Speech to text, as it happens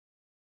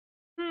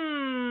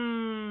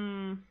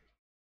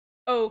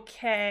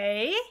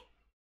Okay.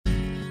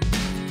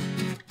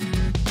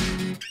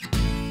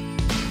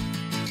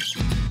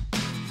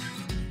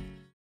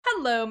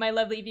 Hello, my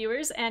lovely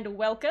viewers, and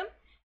welcome.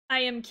 I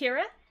am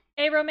Kira,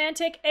 a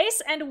romantic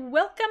ace, and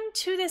welcome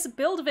to this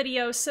build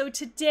video. So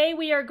today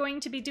we are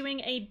going to be doing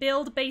a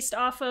build based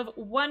off of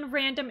one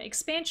random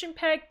expansion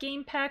pack,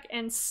 game pack,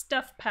 and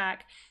stuff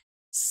pack.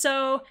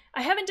 So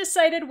I haven't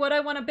decided what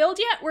I want to build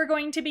yet. We're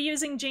going to be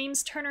using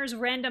James Turner's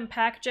random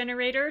pack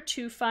generator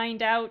to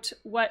find out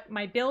what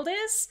my build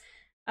is,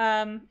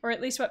 or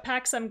at least what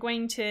packs I'm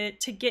going to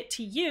get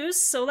to use.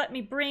 So let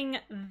me bring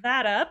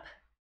that up.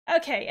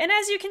 Okay, and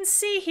as you can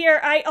see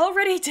here, I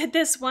already did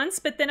this once,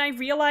 but then I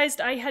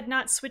realized I had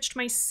not switched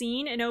my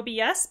scene in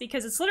OBS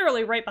because it's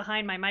literally right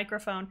behind my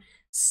microphone.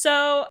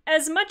 So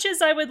as much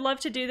as I would love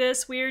to do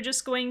this, we're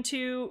just going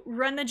to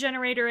run the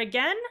generator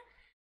again.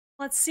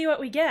 Let's see what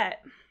we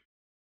get.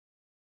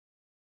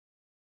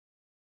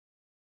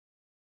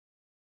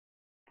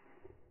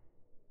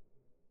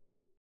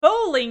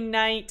 Bowling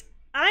night,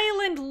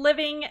 island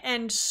living,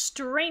 and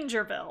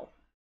strangerville.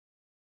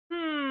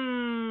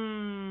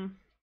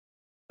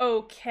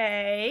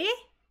 Okay.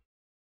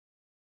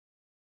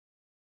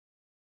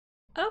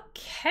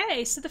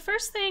 Okay, so the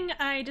first thing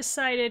I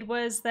decided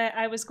was that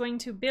I was going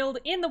to build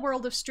in the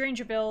world of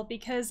Strangerville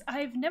because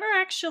I've never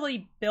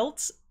actually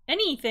built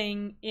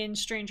anything in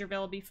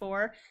Strangerville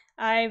before.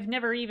 I've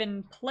never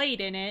even played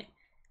in it,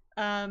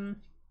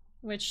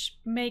 which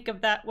make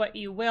of that what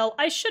you will.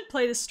 I should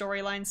play the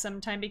storyline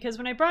sometime because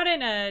when I brought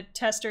in a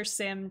tester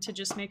sim to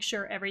just make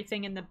sure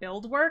everything in the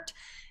build worked,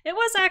 it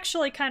was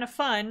actually kind of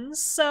fun,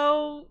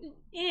 so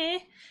Here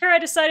I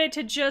decided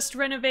to just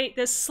renovate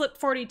this Slip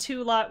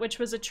 42 lot, which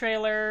was a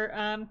trailer.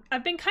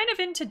 I've been kind of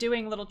into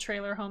doing little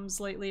trailer homes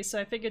lately,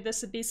 so I figured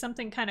this would be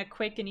something kind of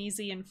quick and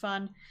easy and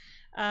fun.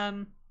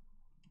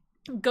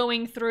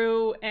 Going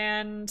through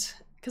and...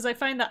 because I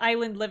find the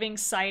island living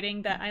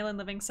siding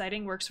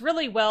works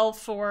really well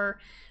for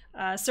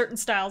certain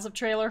styles of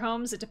trailer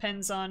homes. It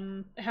depends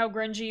on how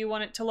grungy you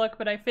want it to look,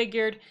 but I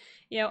figured,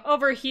 you know,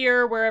 over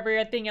here where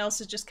everything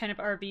else is just kind of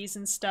RVs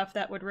and stuff,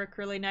 that would work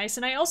really nice.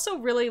 And I also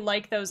really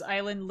like those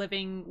island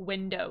living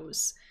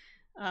windows.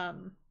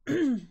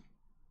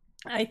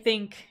 I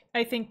think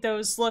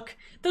those look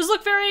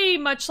very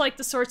much like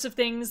the sorts of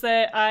things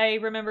that I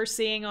remember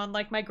seeing on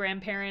like my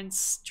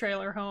grandparents'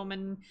 trailer home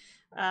and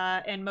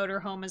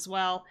motorhome as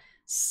well.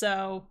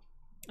 So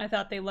I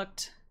thought they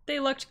looked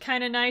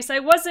kind of nice. I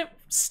wasn't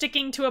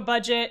sticking to a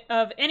budget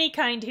of any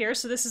kind here,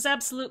 so this is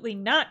absolutely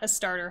not a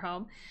starter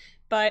home.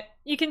 But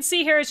you can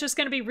see here it's just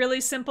going to be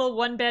really simple,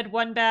 one bed,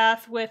 one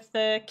bath with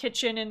the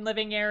kitchen and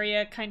living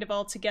area kind of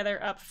all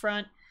together up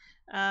front.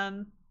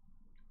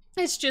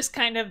 It's just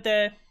kind of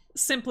the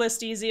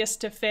simplest,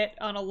 easiest to fit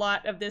on a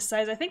lot of this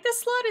size. I think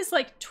this lot is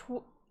like,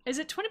 is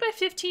it 20 by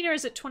 15 or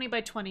is it 20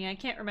 by 20? I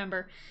can't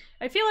remember.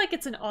 I feel like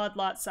it's an odd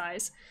lot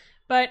size.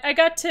 But I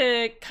got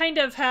to kind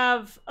of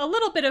have a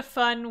little bit of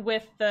fun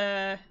with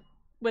the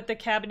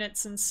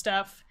cabinets and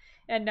stuff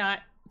and not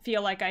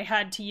feel like I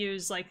had to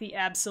use like the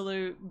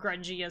absolute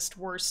grungiest,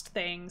 worst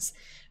things.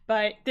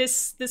 But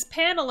this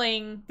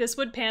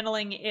wood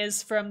paneling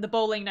is from the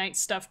Bowling Night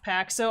stuff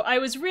pack. So I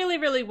was really,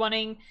 really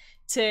wanting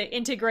to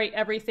integrate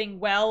everything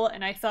well,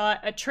 and I thought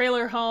a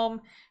trailer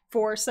home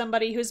for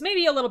somebody who's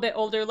maybe a little bit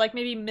older, like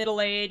maybe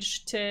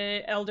middle-aged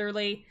to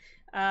elderly,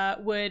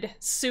 would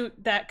suit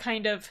that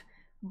kind of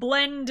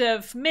blend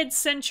of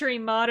mid-century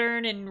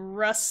modern and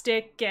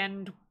rustic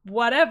and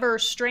whatever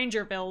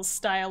Strangerville's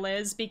style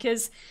is,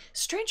 because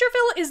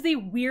Strangerville is the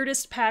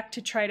weirdest pack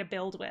to try to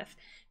build with,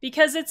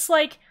 because it's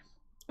like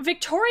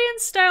Victorian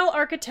style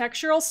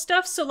architectural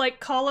stuff, so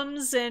like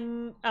columns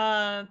and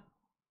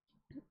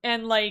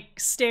like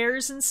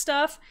stairs and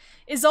stuff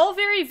is all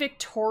very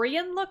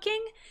Victorian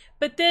looking,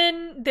 but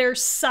then their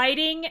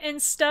siding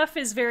and stuff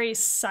is very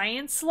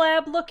science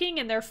lab looking,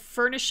 and their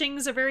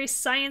furnishings are very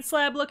science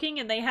lab looking,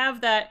 and they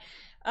have that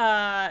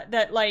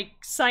like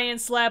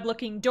science lab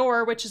looking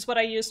door, which is what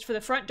I used for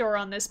the front door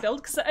on this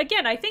build, because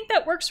again, I think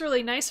that works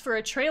really nice for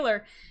a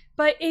trailer,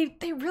 but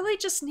they really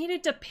just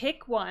needed to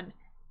pick one.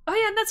 Oh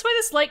yeah, and that's where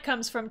this light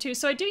comes from too,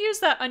 so I do use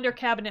that under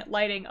cabinet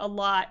lighting a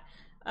lot.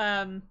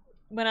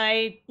 When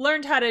I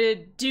learned how to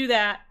do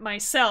that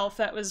myself,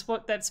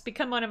 that's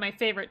become one of my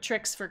favorite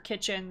tricks for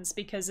kitchens,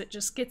 because it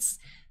just gets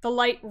the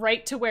light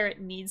right to where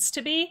it needs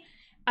to be.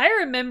 I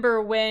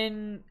remember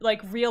when, like,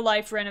 real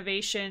life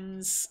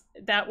renovations,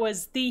 that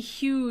was the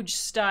huge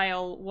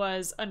style,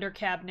 was under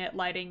cabinet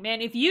lighting. Man,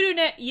 if you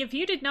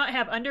did not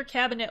have under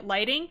cabinet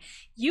lighting,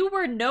 you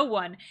were no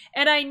one.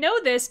 And I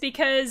know this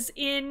because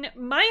in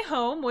my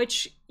home,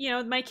 which, you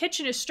know, my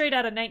kitchen is straight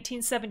out of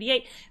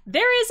 1978,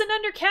 there is an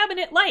under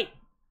cabinet light.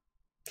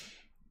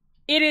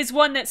 It is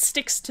one that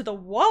sticks to the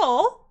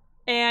wall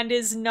and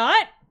is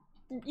not,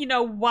 you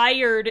know,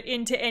 wired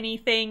into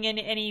anything in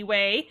any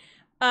way.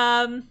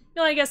 No,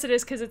 I guess it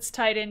is because it's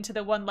tied into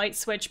the one light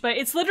switch, but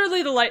it's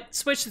literally the light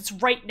switch that's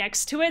right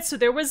next to it, so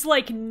there was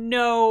like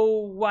no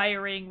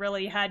wiring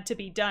really had to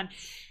be done.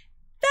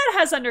 That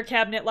has under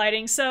cabinet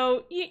lighting,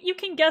 so you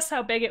can guess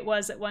how big it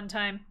was at one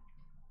time.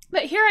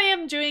 But here I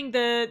am doing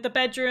the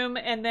bedroom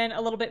and then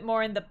a little bit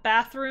more in the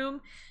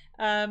bathroom.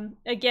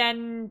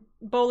 Again,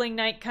 bowling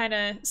night kind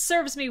of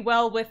serves me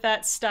well with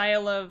that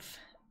style of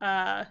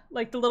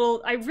like the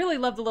little, I really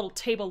love the little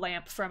table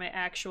lamp from it,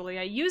 actually.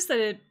 I use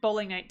the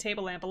bowling night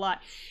table lamp a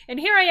lot. And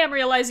here I am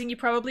realizing you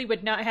probably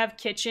would not have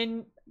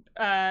kitchen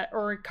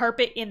or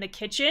carpet in the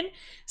kitchen.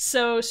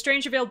 So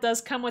Strangerville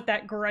does come with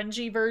that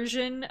grungy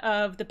version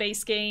of the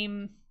base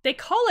game. They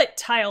call it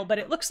tile, but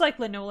it looks like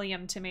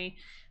linoleum to me.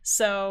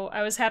 So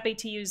I was happy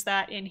to use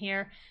that in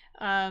here.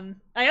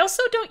 I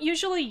also don't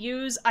usually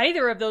use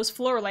either of those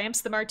floor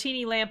lamps, the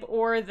martini lamp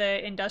or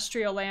the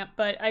industrial lamp,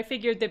 but I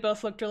figured they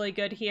both looked really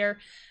good here.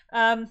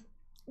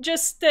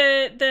 Just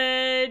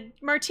the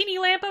martini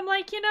lamp, I'm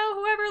like, you know,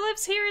 whoever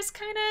lives here is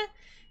kind of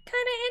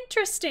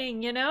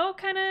interesting, you know,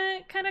 kind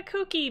of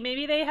kooky.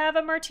 Maybe they have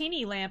a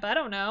martini lamp. I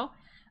don't know.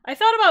 I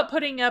thought about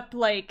putting up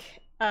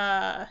like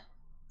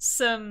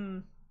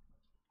some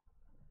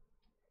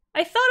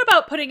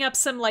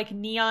like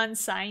neon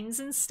signs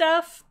and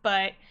stuff,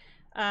 but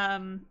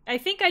I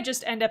think I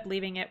just end up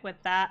leaving it with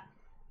that.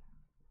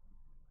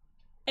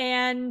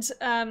 And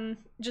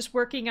just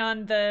working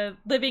on the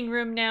living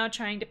room now,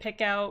 trying to pick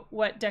out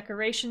what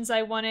decorations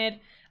I wanted.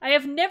 I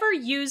have never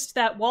used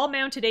that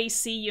wall-mounted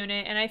AC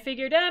unit, and I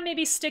figured,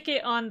 maybe stick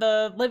it on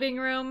the living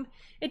room.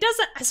 It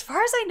doesn't, as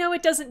far as I know,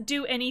 it doesn't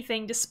do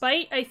anything,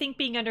 despite, I think,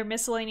 being under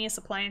miscellaneous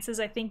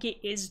appliances. I think it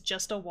is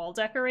just a wall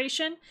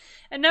decoration.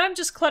 And now I'm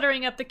just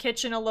cluttering up the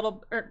kitchen a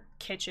little,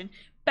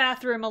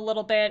 bathroom a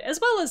little bit, as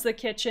well as the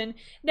kitchen.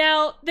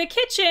 Now, the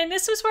kitchen,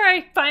 this was where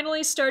I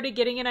finally started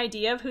getting an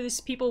idea of who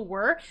these people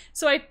were.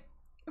 So I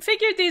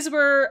figured these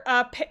were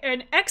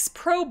an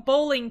ex-pro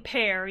bowling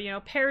pair, you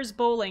know, Pairs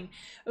Bowling,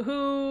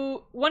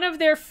 who one of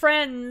their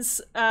friends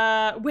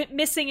went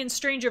missing in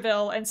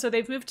Strangerville, and so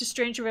they've moved to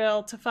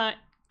Strangerville to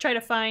try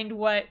to find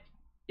what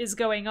is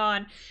going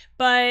on.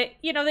 But,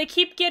 you know, they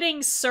keep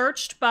getting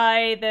searched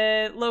by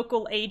the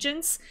local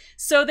agents,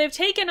 so they've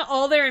taken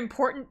all their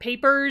important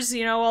papers,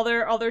 you know, all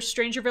their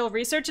Strangerville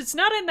research. It's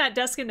not in that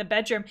desk in the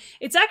bedroom.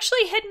 It's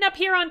actually hidden up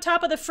here on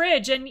top of the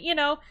fridge, and, you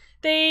know,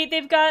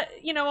 they've got,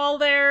 you know, all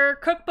their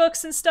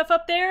cookbooks and stuff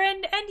up there,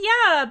 and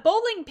yeah,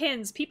 bowling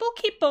pins. People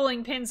keep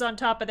bowling pins on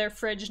top of their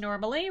fridge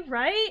normally,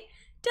 right?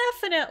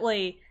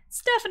 Definitely.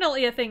 It's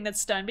definitely a thing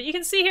that's done. But you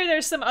can see here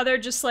there's some other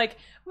just, like,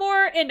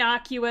 more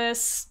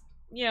innocuous,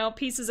 you know,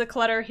 pieces of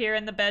clutter here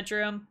in the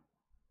bedroom.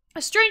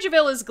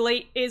 Strangerville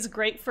is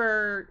great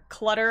for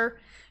clutter,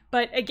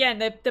 but again,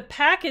 the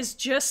pack is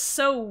just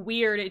so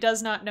weird. It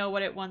does not know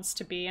what it wants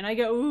to be. And I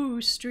go, ooh,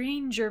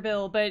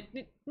 Strangerville, but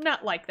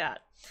not like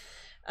that.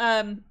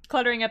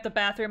 Cluttering up the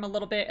bathroom a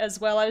little bit as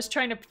well. I was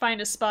trying to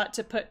find a spot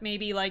to put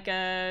maybe like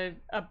a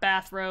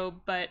bathrobe,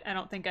 but I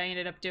don't think I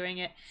ended up doing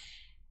it.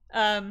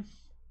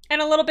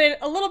 And a little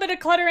bit of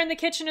clutter in the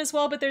kitchen as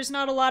well, but there's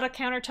not a lot of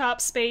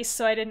countertop space,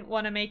 so I didn't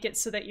want to make it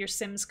so that your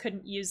Sims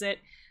couldn't use it.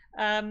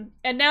 And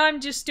now I'm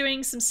just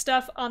doing some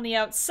stuff on the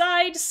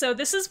outside, so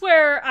this is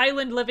where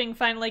island living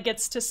finally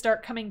gets to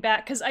start coming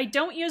back, because I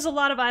don't use a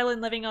lot of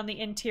island living on the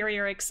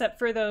interior except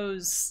for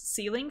those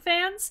ceiling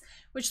fans,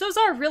 which those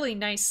are really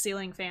nice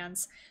ceiling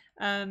fans.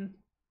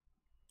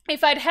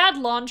 If I'd had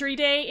laundry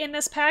day in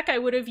this pack, I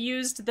would have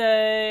used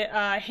the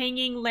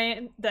hanging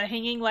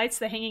lights,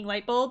 the hanging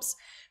light bulbs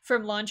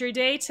from laundry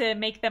day to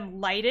make them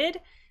lighted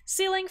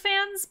ceiling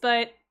fans,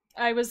 but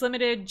I was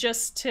limited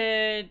just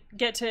to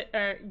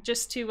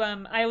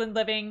island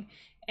living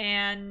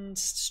and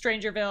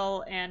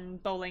Strangerville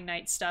and bowling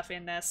night stuff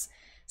in this.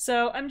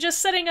 So I'm just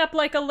setting up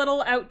like a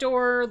little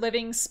outdoor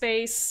living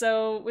space.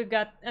 So we've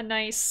got a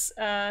nice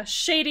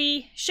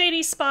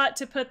shady spot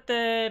to put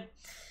the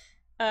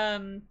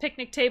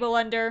picnic table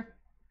under,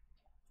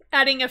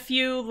 adding a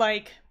few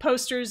like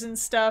posters and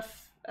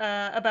stuff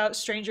about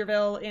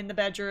Strangerville in the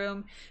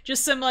bedroom.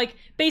 Just some like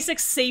basic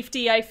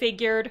safety, I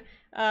figured,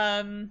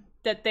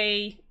 that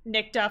they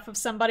nicked off of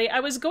somebody. I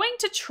was going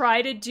to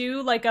try to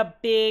do like a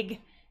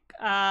big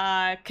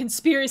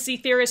conspiracy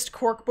theorist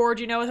corkboard,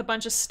 you know, with a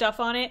bunch of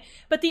stuff on it,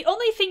 but the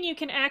only thing you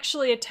can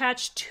actually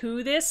attach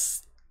to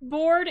this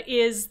board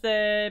is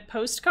the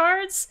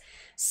postcards,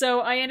 so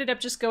I ended up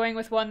just going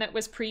with one that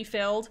was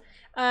pre-filled.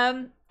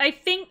 I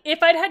think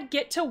if I'd had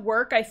Get to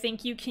Work, I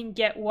think you can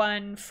get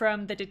one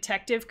from the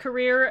detective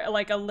career,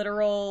 like a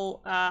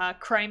literal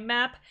crime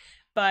map,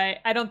 but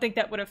I don't think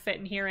that would have fit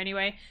in here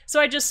anyway. So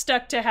I just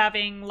stuck to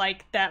having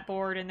like that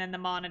board and then the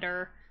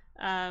monitor.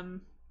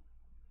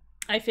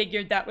 I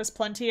figured that was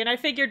plenty, and I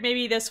figured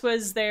maybe this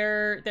was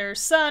their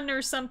son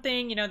or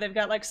something. You know, they've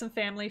got like some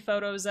family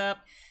photos up,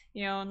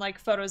 you know, and like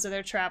photos of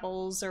their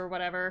travels or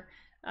whatever.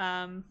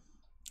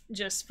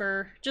 Just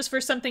for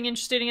something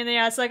interesting. And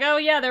yeah, it's like, oh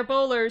yeah, they're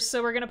bowlers,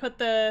 so we're gonna put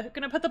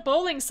the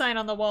bowling sign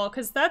on the wall,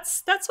 because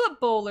that's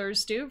what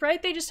bowlers do,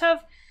 right? They just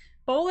have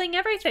bowling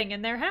everything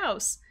in their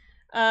house.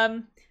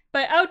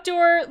 But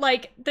outdoor,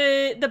 like,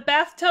 the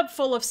bathtub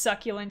full of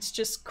succulents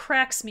just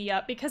cracks me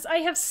up, because I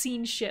have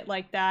seen shit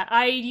like that.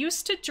 I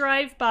used to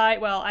drive by,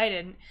 well, I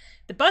didn't.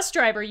 The bus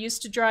driver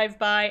used to drive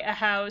by a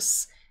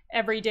house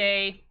every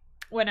day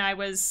when I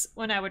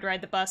would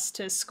ride the bus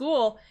to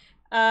school,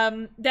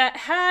 that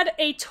had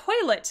a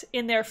toilet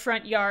in their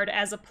front yard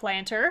as a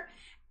planter,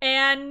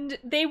 and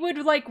they would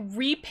like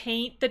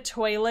repaint the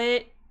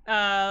toilet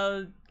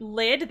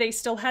lid. They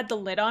still had the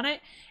lid on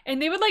it,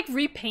 and they would like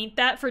repaint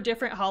that for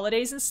different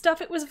holidays and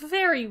stuff. It was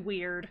very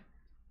weird.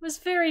 It was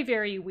very,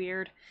 very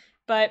weird.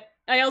 But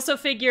I also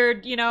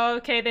figured, you know,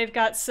 okay, they've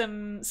got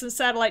some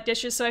satellite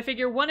dishes, so I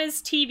figure one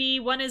is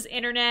TV, one is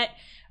internet,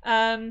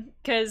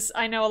 because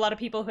I know a lot of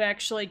people who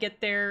actually get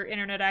their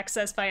internet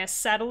access via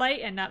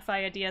satellite and not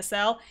via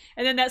DSL,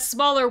 and then that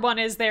smaller one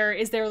is their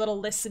little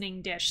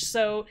listening dish.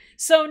 So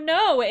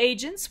no,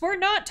 agents, we're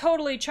not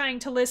totally trying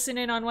to listen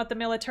in on what the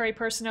military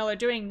personnel are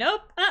doing.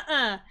 Nope,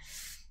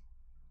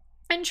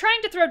 And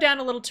trying to throw down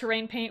a little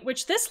terrain paint,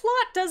 which this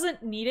lot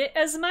doesn't need it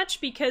as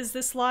much because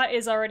this lot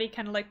is already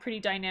kind of like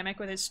pretty dynamic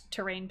with its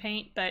terrain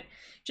paint, but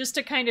just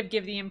to kind of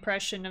give the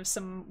impression of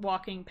some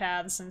walking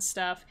paths and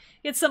stuff.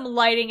 Get some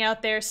lighting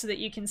out there so that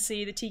you can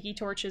see. The tiki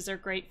torches are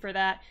great for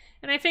that.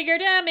 And I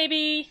figured,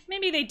 maybe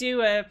they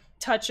do a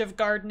touch of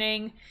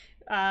gardening,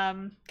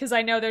 because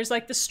I know there's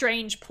like the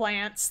strange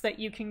plants that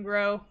you can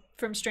grow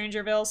from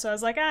Strangerville, so I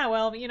was like,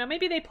 well, you know,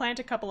 maybe they plant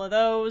a couple of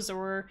those,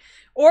 or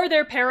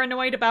they're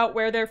paranoid about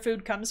where their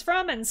food comes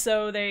from, and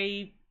so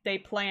they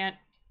plant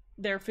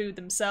their food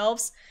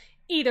themselves.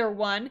 Either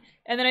one.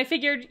 And then I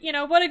figured, you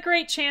know, what a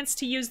great chance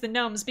to use the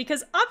gnomes,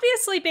 because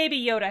obviously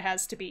Baby Yoda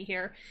has to be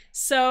here.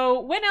 So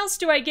when else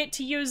do I get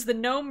to use the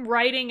gnome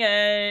riding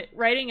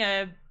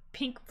a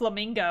pink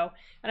flamingo?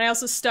 And I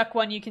also stuck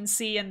one you can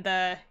see in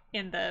the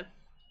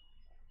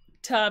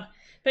tub.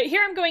 But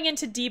here I'm going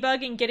into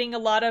debug and getting a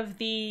lot of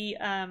the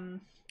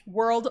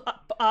world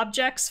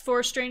objects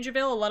for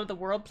Strangerville, a lot of the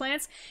world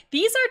plants.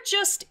 These are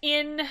just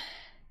in...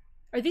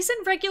 Are these in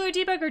regular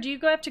debug, or do you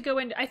have to go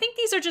in... I think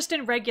these are just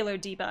in regular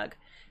debug.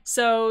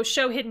 So,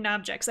 show hidden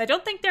objects. I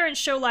don't think they're in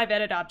show live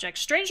edit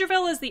objects.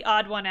 Strangerville is the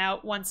odd one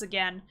out, once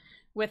again,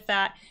 with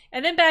that.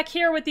 And then back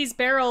here with these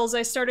barrels,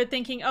 I started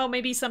thinking, oh,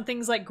 maybe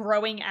something's like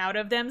growing out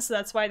of them, so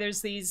that's why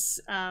there's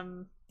these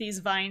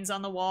vines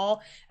on the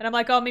wall. And I'm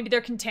like, oh, maybe they're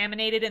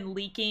contaminated and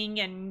leaking,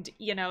 and,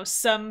 you know,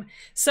 some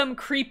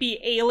creepy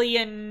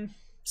alien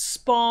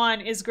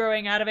spawn is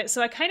growing out of it. So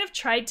I kind of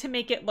tried to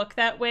make it look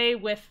that way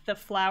with the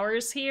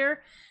flowers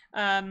here.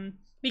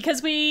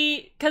 Because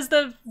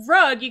the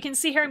rug, you can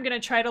see here, I'm going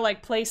to try to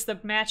like place the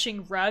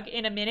matching rug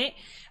in a minute.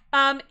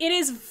 It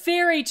is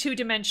very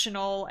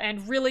two-dimensional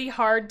and really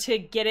hard to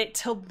get it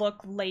to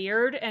look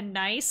layered and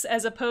nice,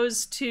 as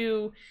opposed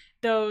to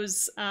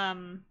those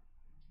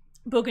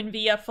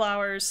bougainvillea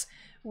flowers,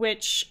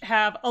 which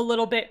have a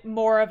little bit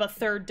more of a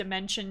third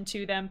dimension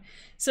to them.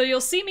 So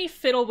you'll see me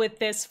fiddle with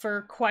this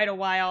for quite a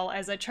while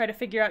as I try to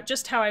figure out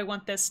just how I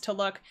want this to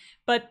look.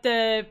 But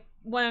the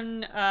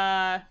one,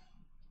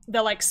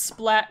 the like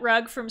splat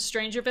rug from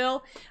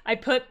Strangerville, I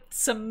put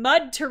some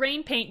mud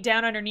terrain paint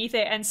down underneath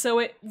it, and so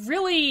it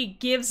really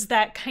gives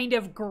that kind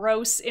of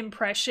gross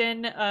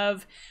impression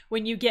of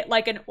when you get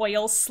like an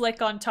oil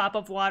slick on top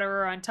of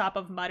water or on top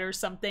of mud or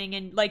something,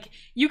 and like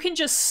you can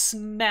just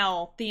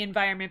smell the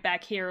environment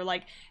back here.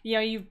 Like, you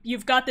know,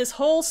 you've got this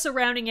whole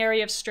surrounding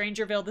area of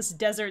Strangerville, this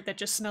desert that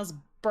just smells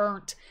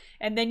burnt,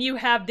 and then you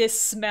have this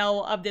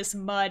smell of this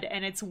mud,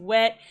 and it's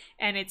wet,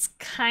 and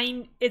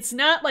it's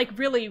not like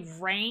really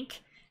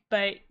rank,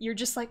 but you're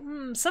just like,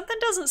 something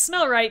doesn't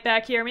smell right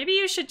back here. Maybe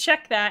you should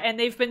check that. And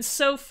they've been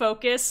so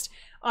focused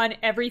on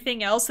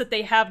everything else that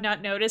they have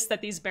not noticed that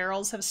these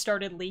barrels have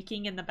started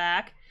leaking in the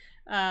back.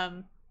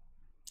 I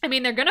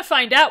mean, they're gonna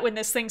find out when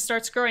this thing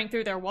starts growing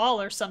through their wall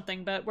or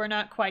something, but we're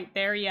not quite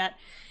there yet.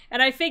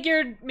 And I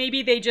figured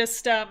maybe they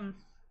just, I don't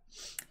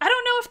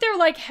know if they're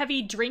like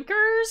heavy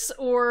drinkers,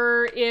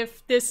 or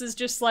if this is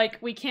just like,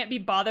 we can't be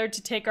bothered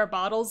to take our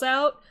bottles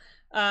out.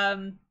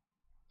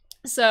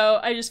 So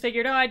I just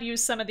figured, I'd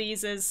use some of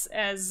these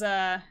as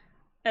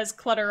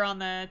clutter on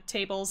the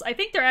tables. I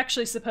think they're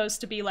actually supposed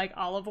to be like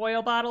olive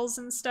oil bottles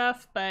and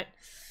stuff, but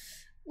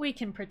we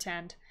can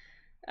pretend.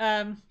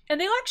 And they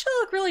actually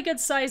look really good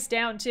sized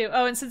down too.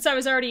 Oh, and since I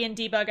was already in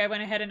debug, I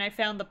went ahead and I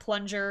found the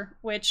plunger,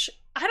 which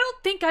I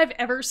don't think I've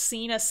ever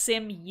seen a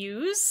sim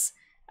use.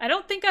 I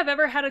don't think I've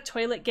ever had a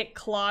toilet get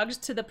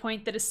clogged to the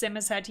point that a sim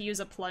has had to use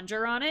a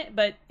plunger on it,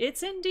 but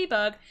it's in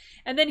debug.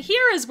 And then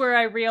here is where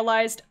I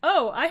realized,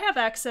 oh, I have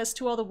access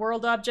to all the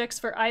world objects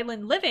for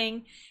island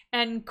living,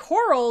 and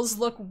corals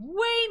look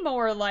way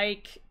more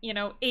like, you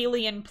know,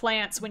 alien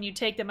plants when you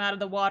take them out of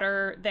the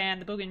water than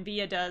the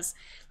bougainvillea does.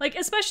 Like,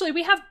 especially,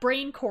 we have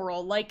brain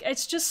coral. Like,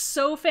 it's just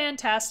so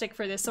fantastic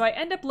for this. So I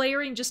end up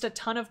layering just a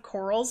ton of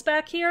corals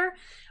back here.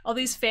 All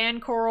these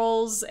fan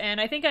corals, and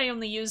I think I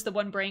only used the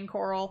one brain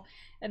coral.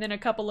 And then a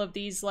couple of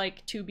these,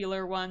 like,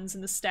 tubular ones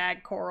and the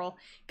stag coral.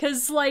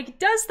 Because, like,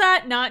 does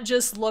that not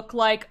just look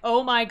like,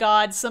 oh my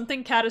god,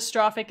 something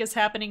catastrophic is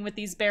happening with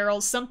these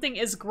barrels, something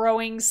is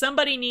growing,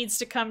 somebody needs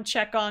to come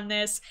check on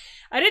this.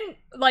 I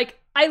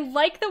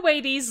like the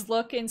way these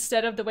look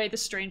instead of the way the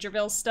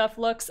Strangerville stuff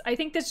looks. I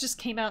think this just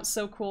came out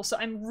so cool, so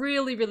I'm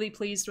really, really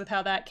pleased with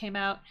how that came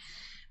out.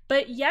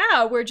 But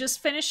yeah, we're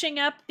just finishing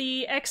up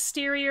the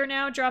exterior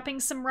now, dropping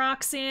some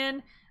rocks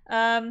in.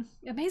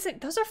 Amazing.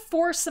 Those are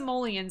 4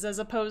 simoleons as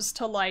opposed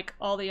to like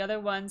all the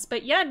other ones.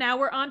 But yeah, now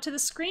we're on to the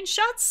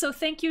screenshots. So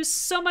thank you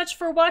so much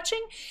for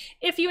watching.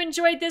 If you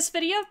enjoyed this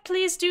video,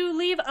 please do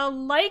leave a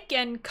like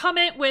and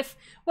comment with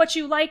what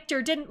you liked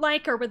or didn't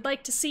like or would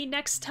like to see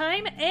next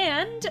time.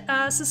 And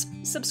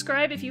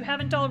subscribe if you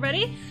haven't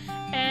already.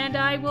 And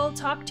I will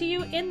talk to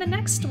you in the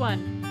next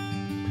one.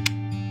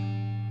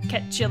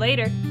 Catch you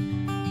later.